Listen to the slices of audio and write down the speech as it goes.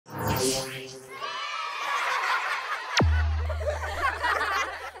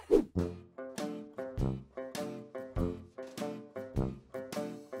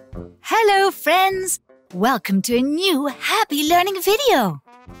Welcome to a new Happy Learning video.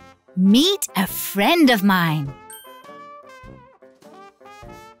 Meet a friend of mine.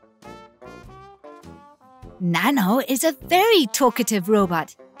 Nano is a very talkative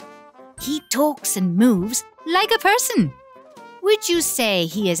robot. He talks and moves like a person. Would you say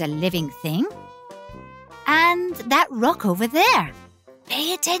he is a living thing? And that rock over there.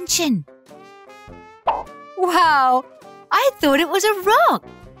 Pay attention. Wow, I thought it was a rock.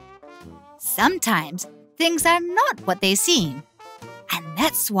 Sometimes things are not what they seem. And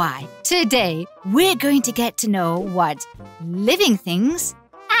that's why today we're going to get to know what living things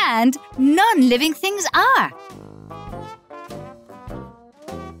and non-living things are.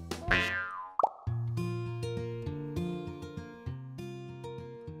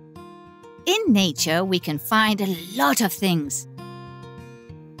 In nature, we can find a lot of things.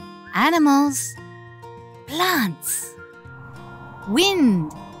 Animals, plants,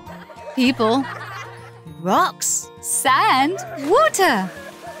 wind, people, rocks, sand, water.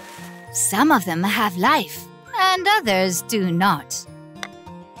 Some of them have life and others do not.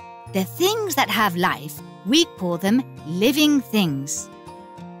 The things that have life, we call them living things.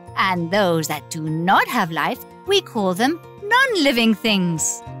 And those that do not have life, we call them non-living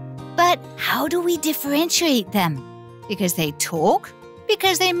things. But how do we differentiate them? Because they talk?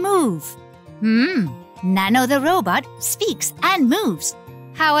 Because they move? Nano the robot speaks and moves.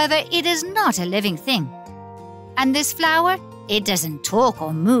 However, it is not a living thing. And this flower, it doesn't talk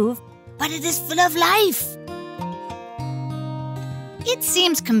or move, but it is full of life. It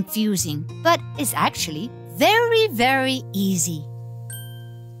seems confusing, but it's actually very, very easy.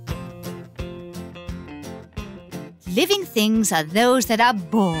 Living things are those that are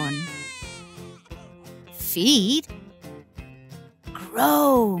born, feed,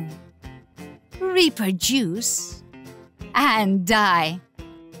 grow, reproduce, and die.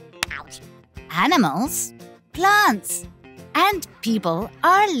 Animals, plants, and people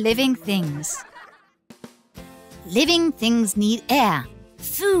are living things. Living things need air,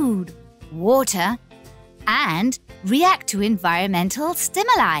 food, water, and react to environmental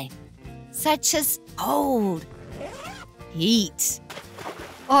stimuli, such as cold, heat,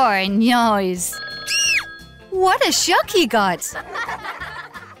 or noise. What a shock he got!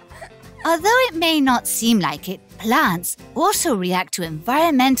 Although it may not seem like it, plants also react to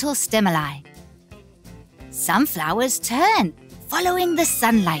environmental stimuli. Some flowers turn, following the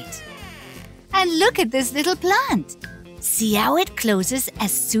sunlight. And look at this little plant. See how it closes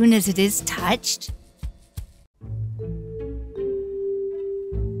as soon as it is touched?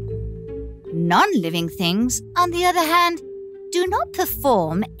 Non-living things, on the other hand, do not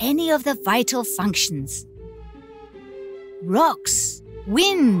perform any of the vital functions. Rocks,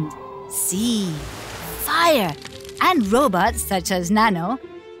 wind, sea, fire, and robots such as Nano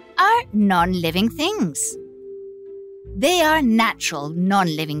are non-living things. They are natural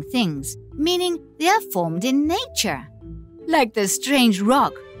non-living things, meaning they are formed in nature, like this strange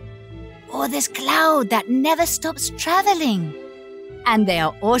rock or this cloud that never stops traveling. And they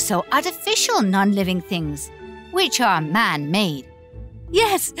are also artificial non-living things, which are man-made.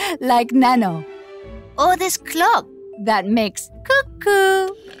 Yes, like Nano. Or this clock that makes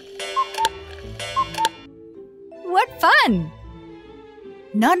cuckoo. What fun!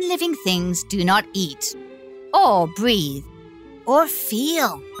 Non-living things do not eat, or breathe, or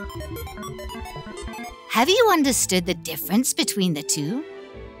feel. Have you understood the difference between the two?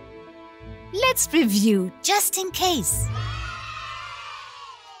 Let's review just in case.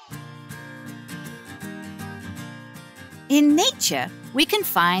 In nature, we can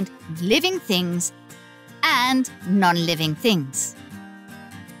find living things and non-living things.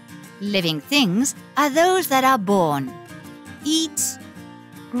 Living things are those that are born, eat,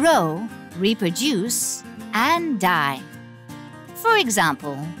 grow, reproduce, and die. For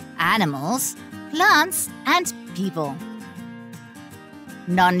example, animals, plants, and people.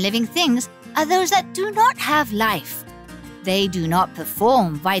 Non-living things are those that do not have life. They do not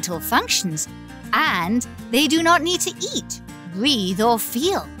perform vital functions, and they do not need to eat, breathe, or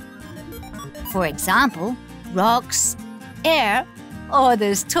feel. For example, rocks, air, or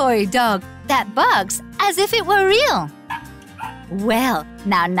this toy dog that barks as if it were real. Well,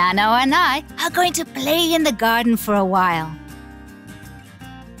 now Nano and I are going to play in the garden for a while.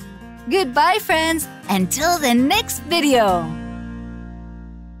 Goodbye, friends, until the next video.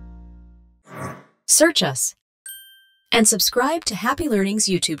 Search us and subscribe to Happy Learning's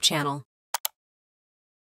YouTube channel.